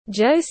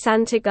Joe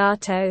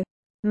Santagato.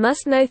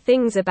 Must know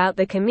things about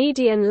the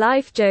comedian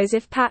life.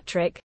 Joseph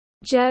Patrick.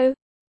 Joe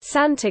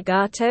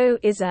Santagato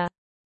is a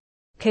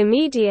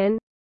comedian,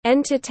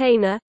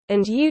 entertainer,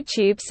 and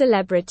YouTube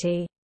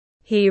celebrity.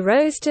 He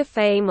rose to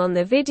fame on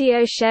the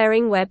video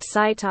sharing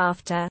website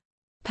after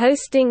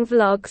posting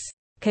vlogs,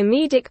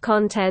 comedic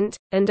content,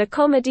 and a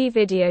comedy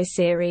video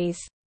series.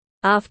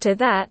 After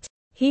that,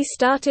 he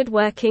started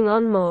working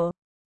on more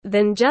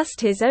than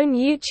just his own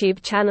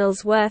YouTube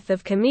channel's worth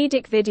of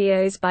comedic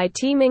videos by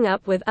teaming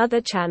up with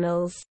other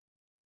channels.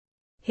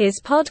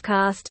 His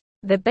podcast,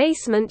 The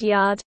Basement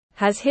Yard,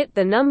 has hit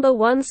the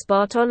 #1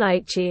 spot on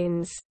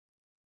iTunes.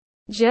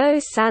 Joe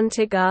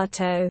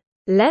Santagato.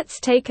 Let's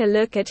take a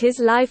look at his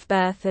life,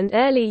 birth and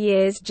early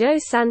years. Joe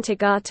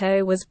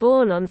Santagato was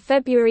born on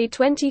February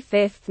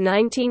 25,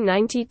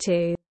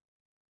 1992,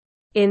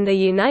 in the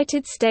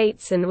United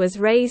States and was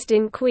raised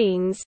in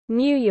Queens,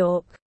 New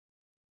York.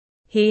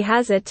 He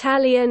has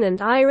Italian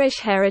and Irish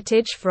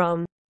heritage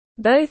from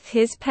both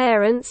his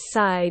parents'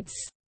 sides.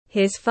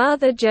 His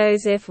father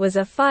Joseph was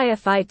a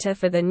firefighter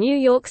for the New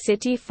York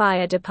City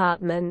Fire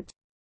Department,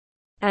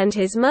 and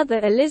his mother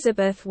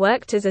Elizabeth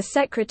worked as a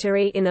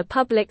secretary in a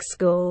public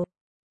school.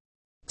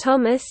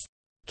 Thomas,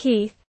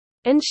 Keith,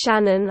 and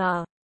Shannon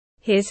are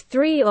his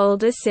 3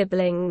 older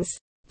siblings.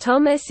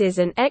 Thomas is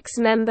an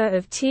ex-member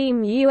of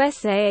Team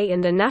USA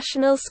and a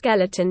national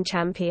skeleton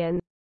champion.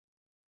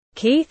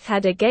 Keith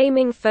had a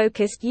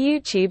gaming-focused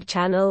YouTube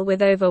channel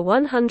with over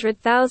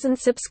 100,000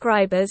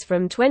 subscribers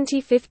from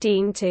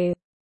 2015 to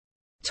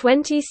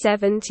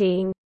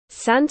 2017.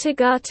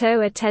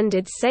 Santagato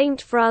attended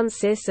St.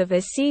 Francis of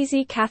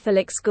Assisi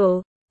Catholic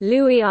School,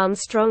 Louis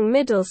Armstrong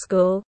Middle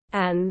School,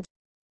 and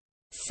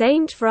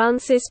St.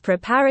 Francis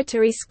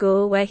Preparatory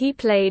School, where he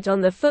played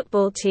on the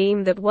football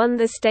team that won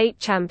the state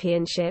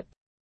championship.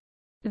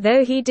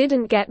 Though he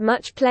didn't get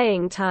much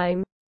playing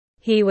time,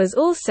 he was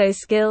also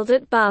skilled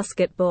at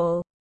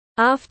basketball.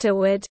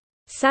 Afterward,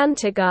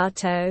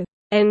 Santagato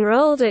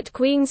enrolled at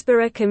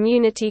Queensborough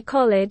Community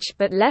College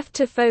but left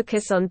to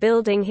focus on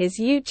building his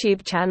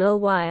YouTube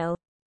channel while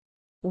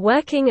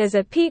working as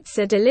a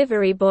pizza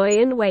delivery boy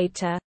and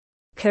waiter.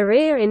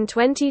 Career. In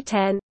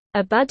 2010,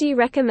 a buddy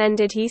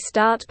recommended he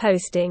start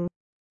posting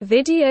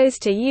videos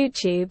to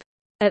YouTube.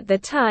 At the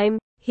time,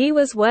 he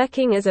was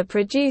working as a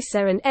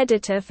producer and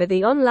editor for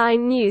the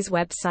online news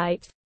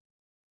website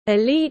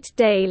Elite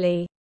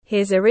Daily.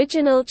 His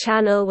original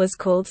channel was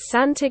called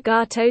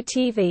Santagato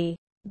TV,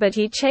 but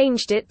he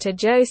changed it to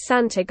Joe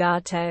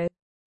Santagato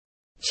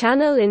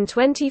channel in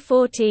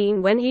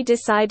 2014 when he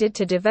decided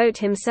to devote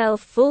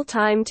himself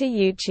full-time to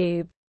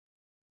YouTube.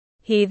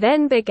 He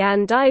then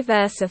began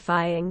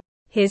diversifying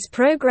his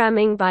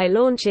programming by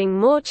launching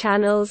more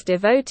channels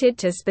devoted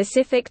to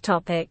specific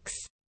topics.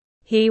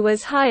 He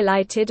was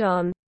highlighted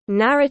on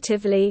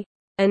Narratively,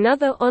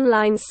 another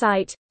online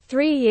site,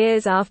 3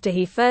 years after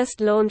he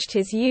first launched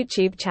his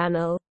YouTube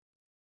channel.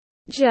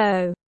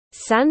 Joe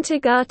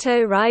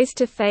Santagato rise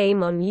to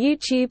fame on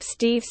YouTube.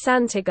 Steve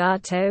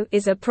Santagato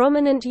is a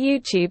prominent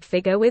YouTube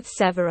figure with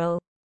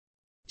several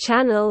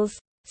channels,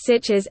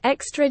 such as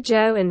Extra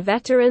Joe and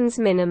Veterans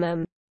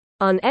Minimum.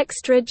 On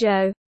Extra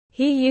Joe,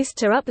 he used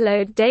to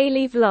upload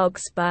daily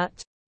vlogs,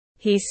 but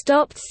he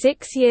stopped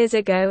 6 years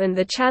ago and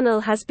the channel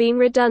has been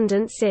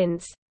redundant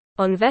since.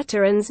 On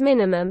Veterans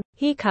Minimum,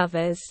 he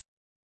covers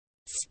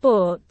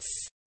sports.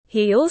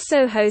 He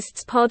also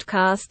hosts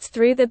podcasts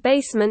through the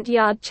Basement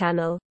Yard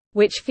channel,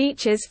 which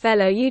features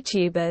fellow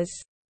YouTubers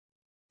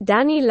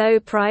Danny Lo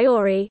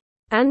Priori,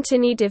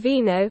 Anthony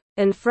Davino,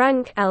 and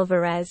Frank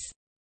Alvarez.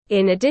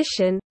 In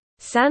addition,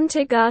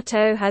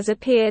 Santagato has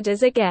appeared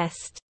as a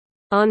guest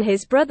on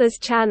his brother's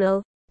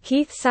channel,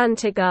 Keith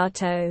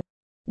Santagato.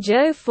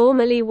 Joe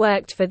formerly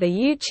worked for the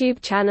YouTube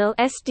channel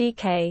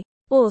SDK,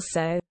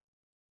 also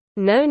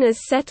known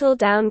as Settle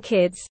Down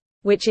Kids,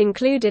 which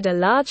included a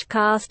large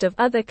cast of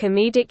other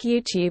comedic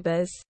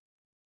YouTubers.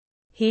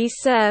 He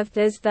served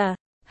as the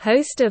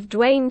host of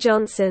Dwayne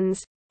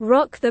Johnson's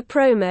Rock the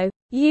Promo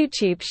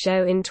YouTube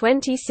show in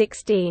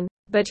 2016,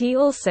 but he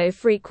also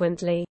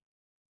frequently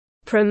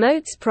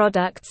promotes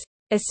products,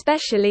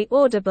 especially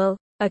Audible,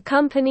 a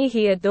company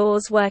he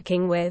adores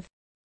working with.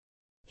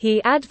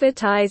 He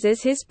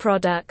advertises his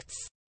products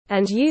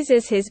and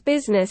uses his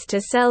business to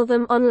sell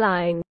them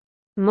online.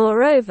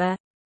 Moreover,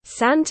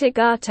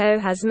 Santagato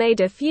has made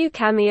a few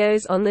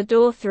cameos on the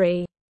Door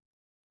 3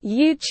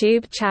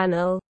 YouTube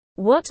channel.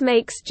 What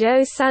makes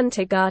Joe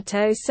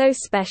Santagato so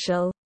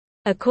special?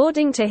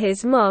 According to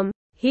his mom,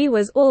 he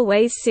was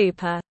always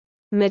super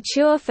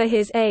mature for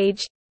his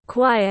age,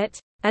 quiet,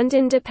 and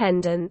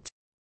independent.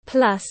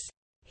 Plus,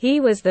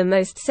 he was the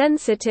most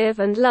sensitive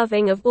and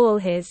loving of all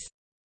his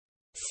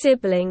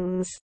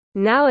siblings.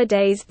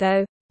 Nowadays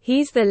though,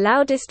 he's the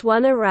loudest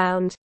one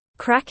around,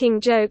 cracking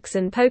jokes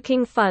and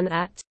poking fun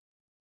at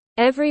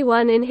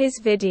everyone in his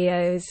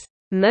videos.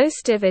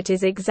 Most of it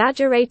is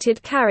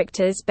exaggerated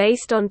characters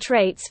based on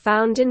traits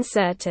found in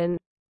certain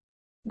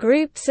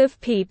groups of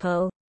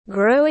people.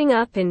 Growing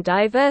up in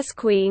diverse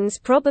Queens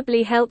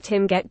probably helped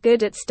him get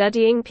good at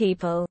studying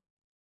people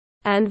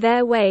and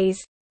their ways.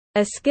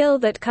 a skill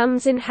that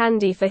comes in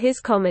handy for his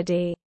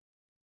comedy.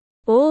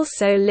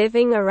 Also,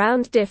 living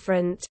around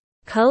different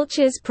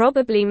cultures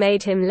probably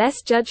made him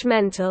less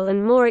judgmental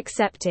and more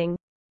accepting,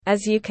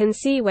 as you can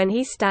see when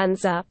he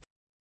stands up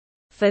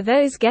for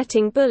those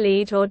getting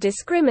bullied or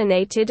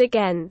discriminated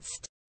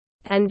against.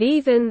 And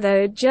even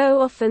though Joe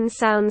often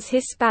sounds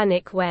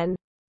Hispanic when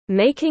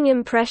making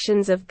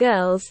impressions of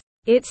girls,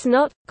 it's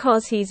not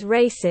 'cause he's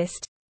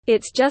racist,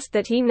 it's just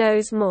that he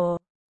knows more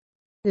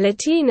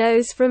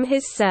Latinos from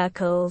his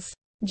circles.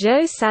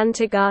 Joe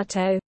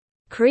Santagato,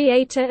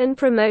 creator and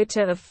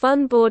promoter of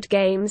fun board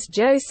games.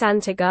 Joe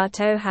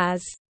Santagato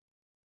has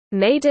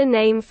made a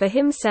name for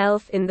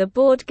himself in the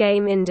board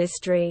game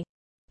industry.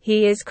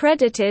 He is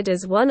credited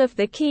as one of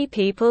the key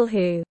people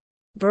who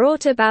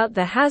brought about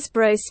the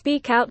Hasbro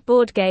Speak Out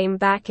board game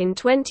back in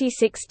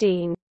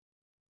 2016.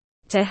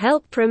 To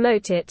help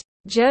promote it,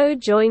 Joe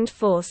joined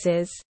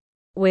forces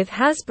with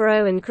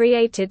Hasbro and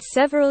created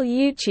several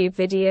YouTube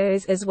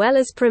videos as well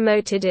as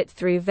promoted it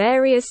through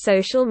various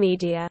social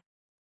media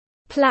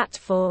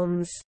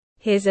platforms.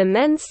 His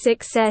immense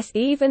success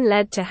even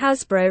led to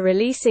Hasbro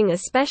releasing a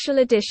special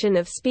edition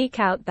of Speak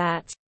Out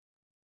that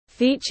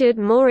featured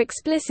more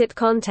explicit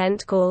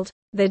content called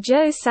the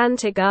Joe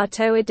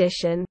Santagato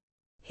edition.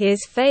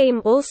 His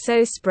fame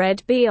also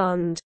spread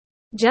beyond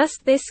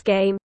just this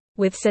game,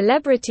 with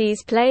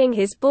celebrities playing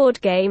his board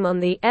game on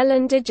The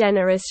Ellen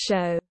DeGeneres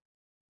Show.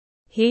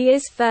 He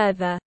is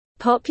further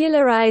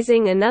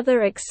popularizing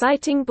another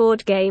exciting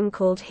board game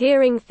called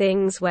Hearing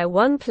Things, where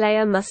one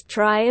player must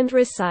try and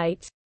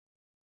recite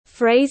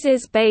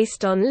phrases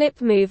based on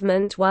lip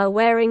movement while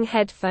wearing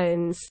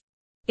headphones.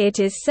 It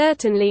is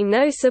certainly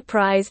no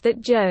surprise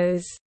that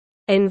Joe's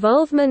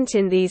involvement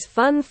in these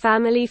fun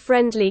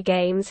family-friendly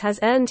games has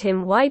earned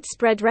him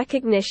widespread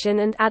recognition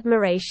and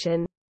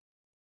admiration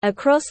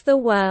across the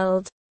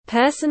world.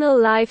 Personal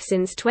life.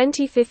 Since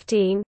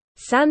 2015,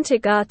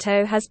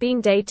 Santagato has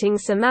been dating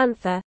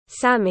Samantha,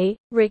 Sammy,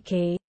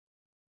 Ricky,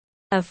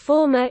 a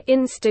former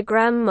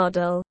Instagram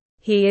model.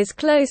 He is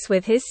close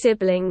with his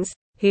siblings,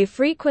 who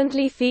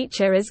frequently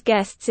feature as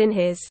guests in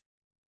his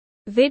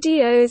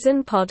videos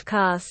and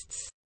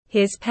podcasts.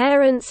 His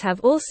parents have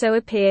also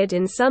appeared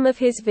in some of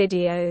his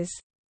videos.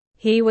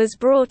 He was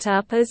brought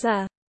up as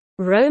a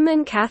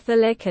Roman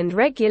Catholic and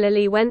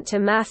regularly went to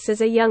Mass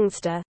as a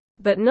youngster,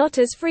 but not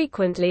as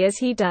frequently as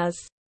he does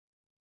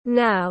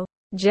now.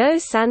 Joe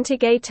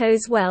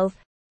Santagato's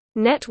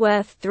net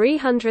worth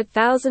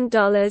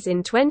 $300,000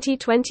 in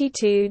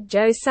 2022.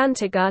 Joe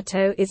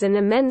Santagato is an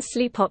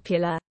immensely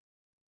popular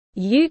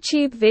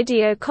YouTube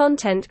video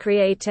content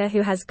creator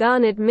who has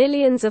garnered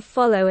millions of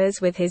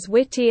followers with his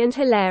witty and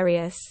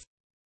hilarious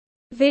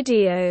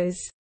videos.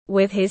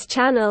 With his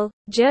channel,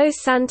 Joe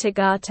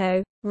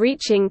Santagato,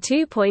 reaching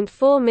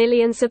 2.4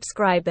 million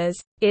subscribers,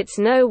 it's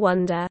no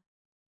wonder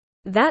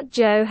that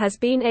Joe has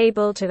been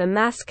able to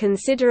amass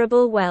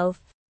considerable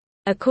wealth.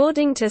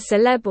 According to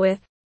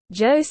Celebwith,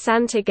 Joe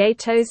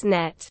Santagato's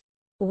net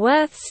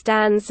worth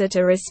stands at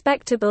a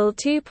respectable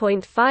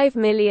 $2.5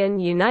 million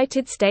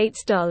United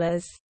States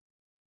dollars.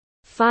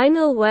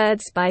 Final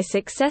words. By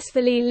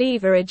successfully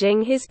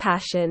leveraging his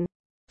passion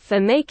for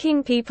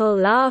making people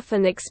laugh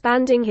and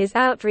expanding his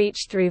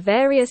outreach through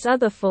various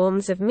other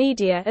forms of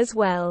media as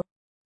well,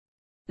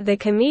 the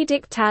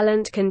comedic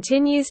talent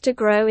continues to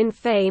grow in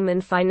fame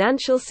and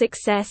financial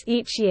success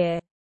each year.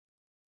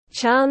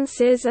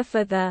 Chances are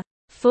for the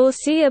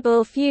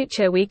foreseeable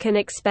future we can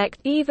expect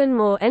even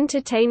more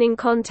entertaining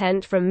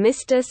content from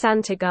Mr.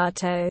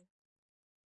 Santagato.